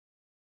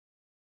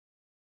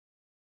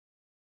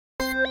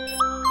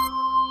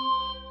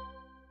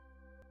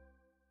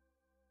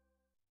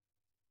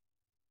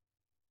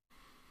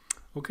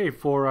Okay,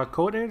 for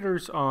code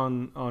editors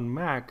on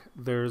Mac,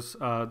 there's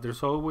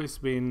always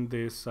been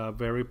this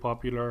very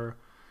popular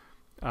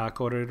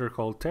code editor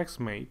called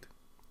TextMate,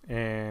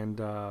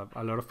 and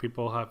a lot of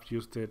people have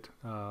used it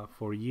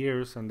for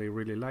years, and they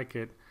really like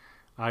it.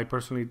 I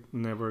personally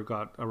never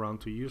got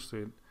around to use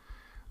it.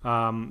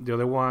 The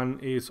other one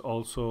is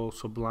also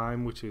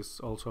Sublime, which is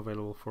also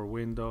available for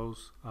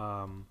Windows.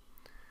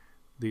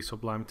 The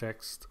Sublime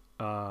text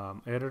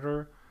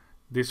editor.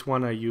 This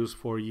one I used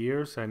for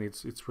years, and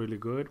it's really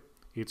good.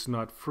 It's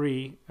not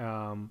free,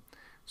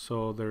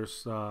 so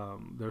there's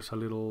a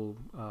little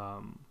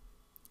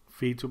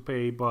fee to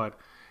pay, but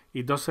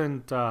it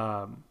doesn't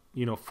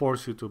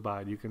force you to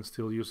buy it. You can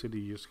still use it.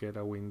 You just get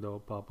a window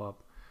pop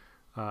up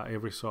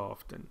every so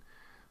often.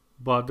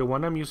 But the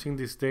one I'm using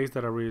these days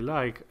that I really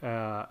like,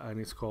 and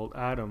it's called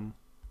Atom.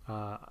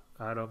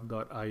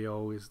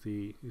 Atom.io is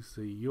the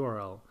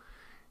URL,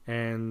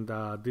 and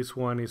this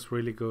one is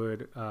really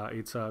good.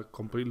 It's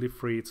completely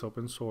free. It's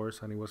open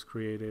source, and it was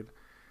created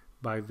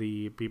by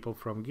the people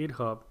from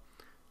GitHub.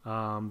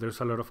 There's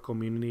a lot of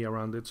community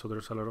around it, so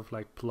there's a lot of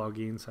like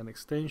plugins and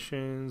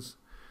extensions.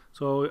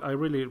 So I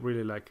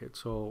really like it.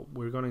 So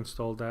we're gonna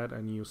install that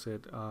and use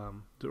it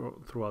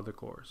throughout the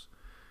course.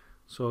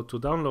 So to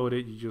download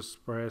it, you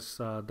just press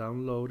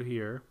download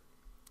here.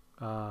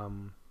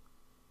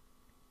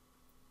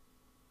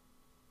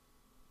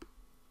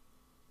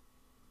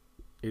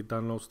 It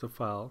downloads the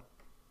file.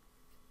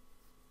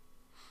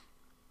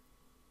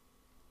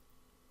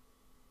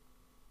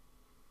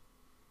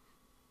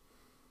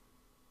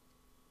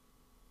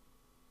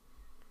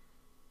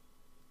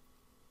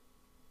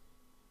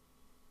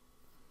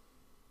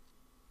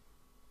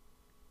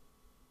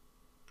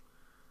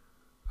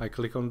 I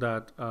click on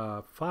that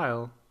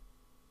file,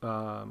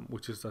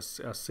 which is a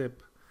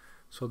zip,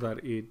 so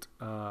that it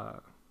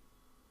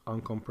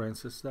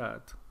uncompresses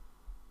that.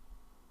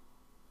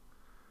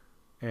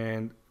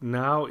 And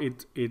now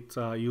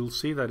you'll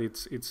see that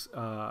it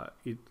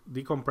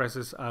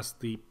decompresses as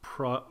the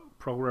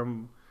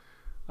program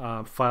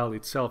file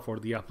itself, or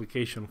the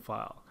application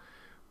file.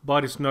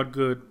 But it's not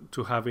good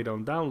to have it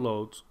on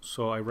downloads,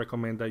 so I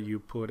recommend that you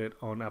put it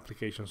on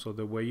application. So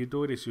the way you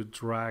do it is you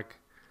drag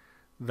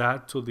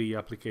that to the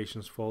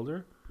applications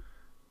folder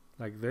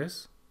like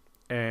this,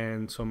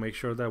 and so make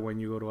sure that when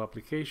you go to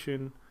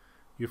application,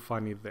 you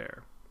find it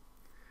there.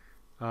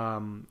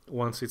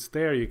 Once it's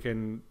there, you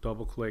can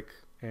double click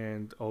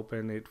and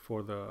open it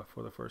for the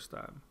first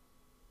time.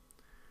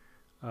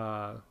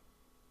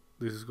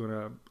 This is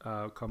gonna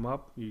come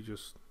up. You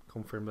just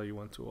confirm that you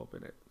want to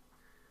open it.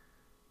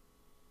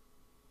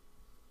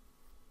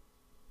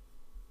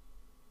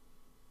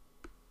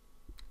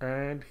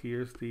 And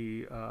here's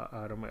the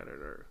Atom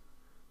editor.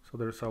 So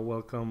there's a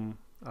welcome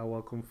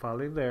file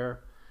in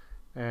there,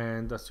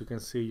 and as you can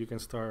see, you can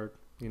start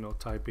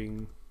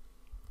typing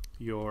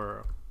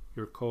your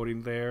code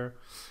in there.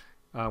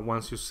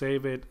 Once you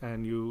save it,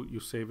 and you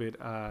save it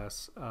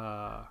as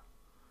a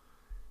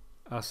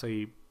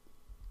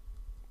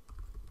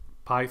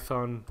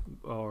Python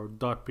or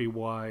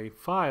 .py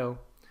file,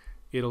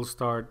 it'll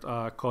start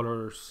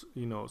colors.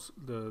 The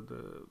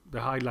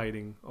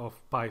highlighting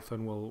of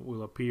Python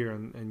will appear,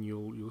 and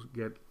you'll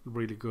get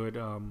really good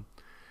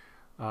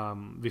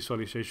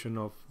visualization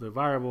of the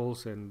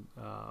variables and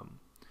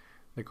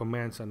the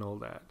commands and all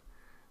that.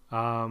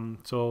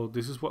 So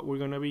this is what we're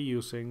gonna be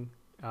using,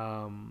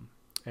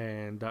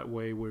 and that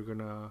way we're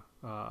gonna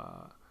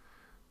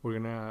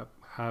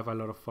have a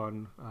lot of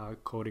fun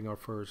coding our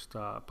first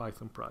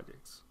Python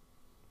projects.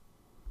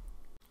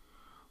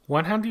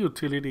 One handy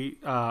utility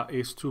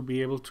is to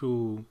be able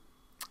to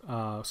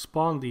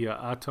spawn the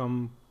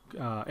Atom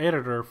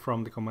editor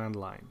from the command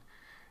line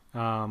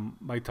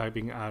by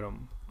typing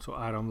Atom. So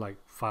Atom, like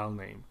file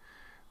name.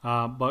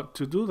 But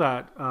to do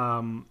that,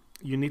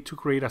 you need to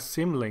create a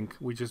Symlink,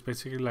 which is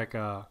basically like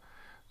a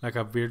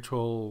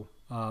virtual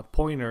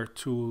pointer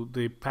to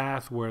the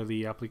path where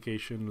the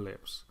application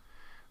lives.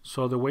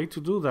 So the way to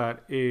do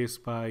that is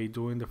by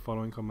doing the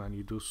following command.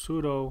 You do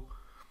sudo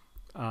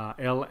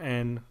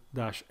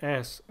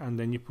ln-s, and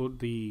then you put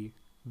the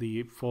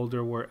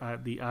folder where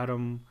the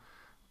Atom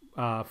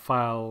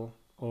file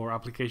or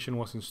application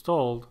was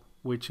installed,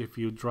 which if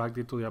you dragged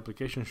it to the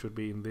application should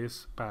be in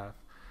this path,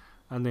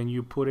 and then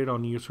you put it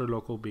on user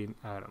local bin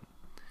Atom.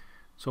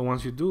 So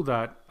once you do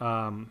that,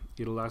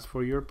 it'll ask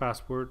for your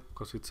password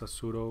because it's a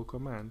sudo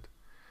command,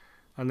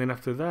 and then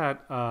after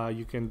that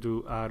you can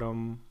do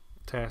atom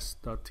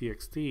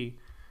test.txt,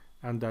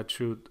 and that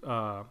should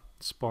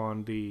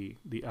spawn the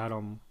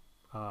Atom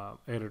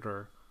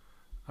editor,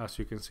 as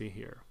you can see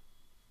here.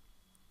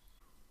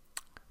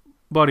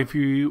 But if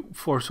you,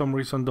 for some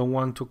reason, don't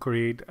want to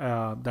create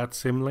that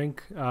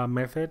Symlink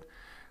method,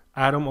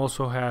 Atom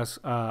also has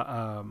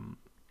a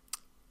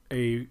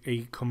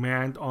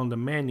command on the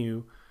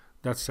menu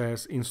that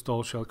says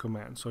install shell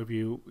command. So if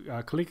you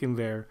click in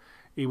there,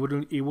 it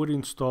would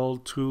install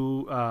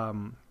two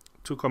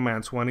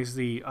commands. One is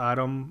the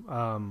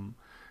Atom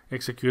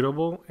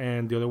executable,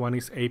 and the other one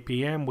is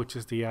APM, which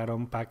is the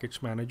Atom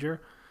package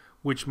manager,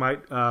 which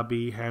might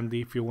be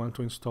handy if you want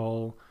to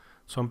install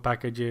some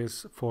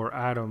packages for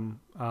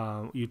Atom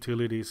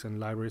utilities and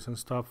libraries and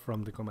stuff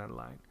from the command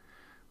line.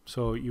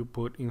 So you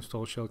put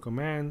install shell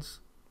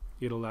commands.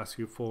 It'll ask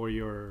you for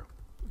your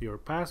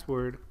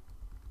password,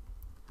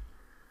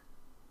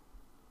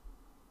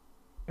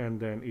 and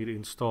then it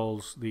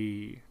installs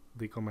the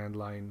command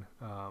line,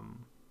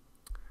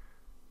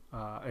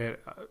 the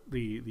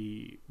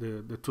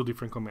two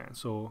different commands.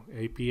 So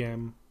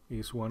APM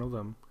is one of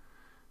them,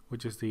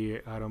 which is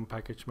the Atom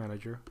package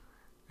manager,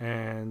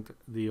 and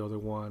the other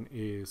one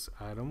is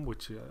Atom,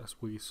 which, as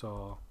we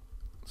saw,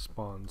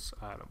 spawns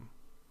Atom.